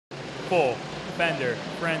full Fender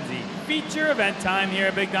Frenzy feature event time here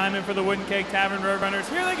at Big Diamond for the Wooden Cake Tavern Roadrunners.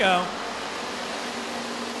 Here they go.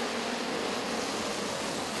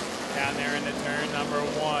 Down there into turn number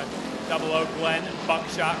 1. Double O Glenn,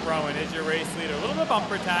 Buckshot Rowan is your race leader. A little bit of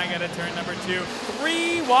bumper tag out of turn number 2.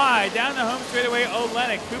 3 wide, down the home straightaway,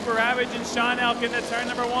 Olenek, Cooper Ravage, and Sean Elk into turn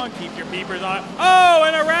number 1. Keep your peepers on. Oh,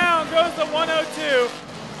 and around goes the 102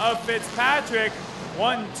 of Fitzpatrick.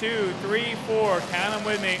 1, 2, 3, 4, count them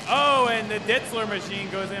with me. Oh, and the Ditzler machine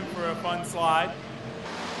goes in for a fun slide.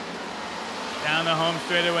 Down the home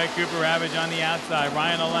straightaway, Cooper Ravage on the outside.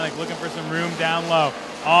 Ryan Olenek looking for some room down low.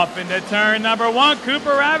 Off into turn number 1.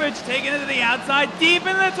 Cooper Ravage taking it to the outside, deep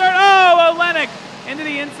into the turn. Oh, Olenek into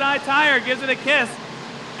the inside tire, gives it a kiss,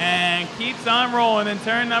 and keeps on rolling in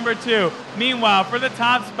turn number 2. Meanwhile, for the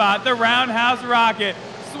top spot, the Roundhouse Rocket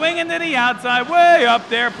swinging to the outside, way up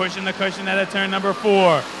there, pushing the cushion out of turn number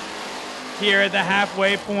 4. Here at the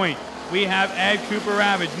halfway point, we have Ed Cooper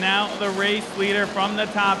Ravage, now the race leader from the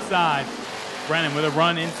top side. Brennan with a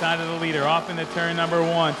run inside of the leader, off into turn number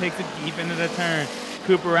 1, takes it deep into the turn.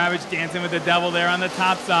 Cooper Ravage dancing with the devil there on the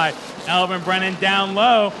top side. Elvin Brennan down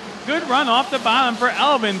low. Good run off the bottom for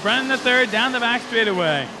Elvin. Brennan the third down the back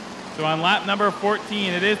straightaway. So on lap number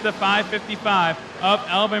 14, it is the 5:55 of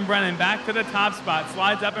Elvin Brennan back to the top spot.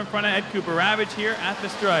 Slides up in front of Ed Cooper Ravage here at the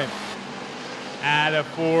stripe. At a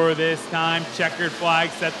 4 this time. Checkered flag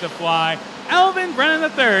set to fly. Elvin Brennan the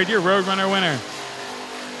third, your Roadrunner winner.